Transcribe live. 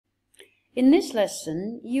In this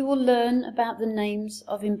lesson, you will learn about the names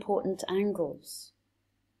of important angles.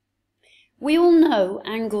 We all know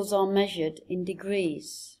angles are measured in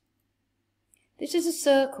degrees. This is a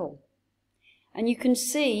circle, and you can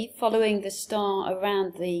see, following the star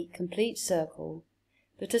around the complete circle,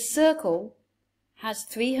 that a circle has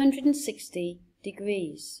 360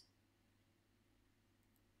 degrees.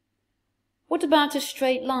 What about a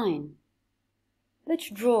straight line? Let's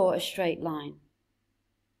draw a straight line.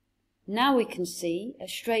 Now we can see a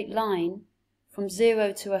straight line from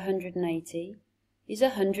 0 to 180 is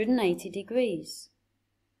 180 degrees.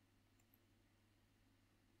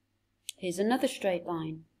 Here's another straight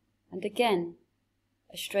line, and again,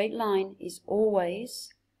 a straight line is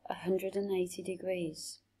always 180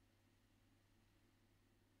 degrees.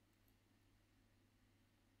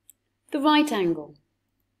 The right angle.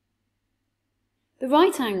 The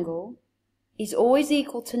right angle is always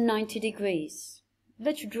equal to 90 degrees.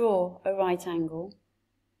 Let's draw a right angle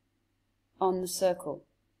on the circle.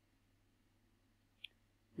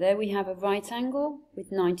 There we have a right angle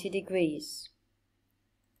with 90 degrees.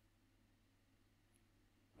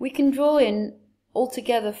 We can draw in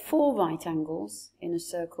altogether 4 right angles in a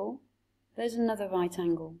circle. There's another right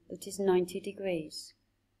angle that is 90 degrees.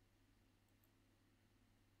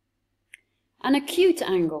 An acute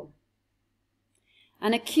angle.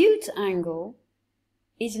 An acute angle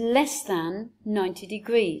is less than 90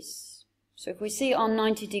 degrees. So if we see our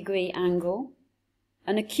 90-degree angle,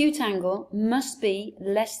 an acute angle must be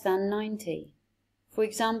less than 90. For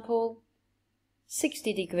example,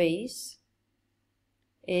 60 degrees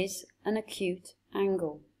is an acute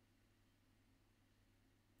angle.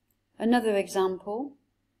 Another example,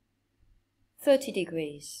 30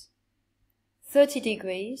 degrees. 30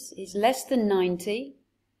 degrees is less than 90.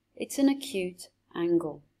 It's an acute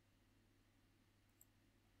angle.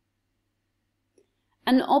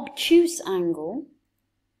 An obtuse angle.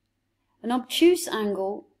 An obtuse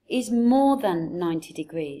angle is more than 90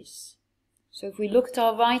 degrees. So if we look at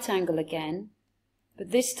our right angle again,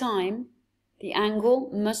 but this time the angle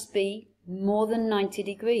must be more than 90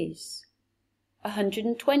 degrees.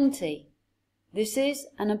 120. This is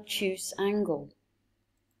an obtuse angle.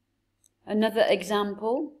 Another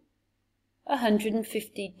example,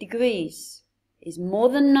 150 degrees is more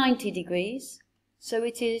than 90 degrees, so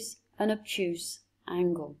it is an obtuse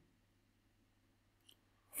angle.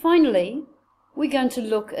 Finally, we're going to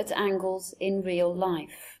look at angles in real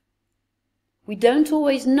life. We don't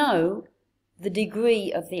always know the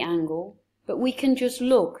degree of the angle, but we can just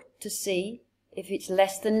look to see if it's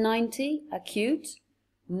less than 90, acute,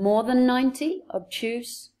 more than 90,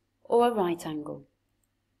 obtuse, or a right angle.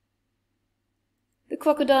 The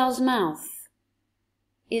crocodile's mouth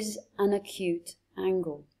is an acute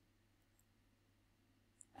angle.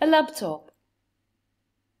 A laptop.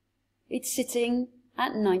 It's sitting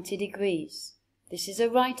at 90 degrees. This is a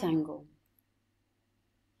right angle.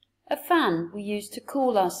 A fan we use to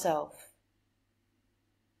cool ourselves.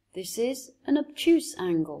 This is an obtuse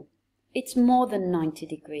angle. It's more than 90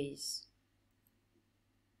 degrees.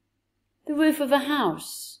 The roof of a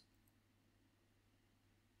house.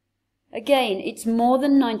 Again, it's more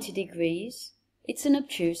than 90 degrees. It's an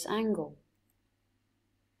obtuse angle.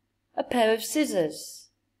 A pair of scissors.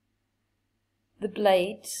 The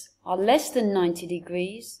blades are less than 90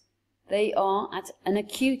 degrees. They are at an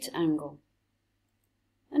acute angle.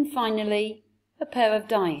 And finally, a pair of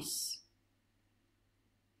dice.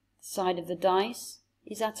 The side of the dice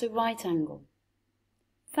is at a right angle.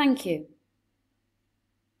 Thank you.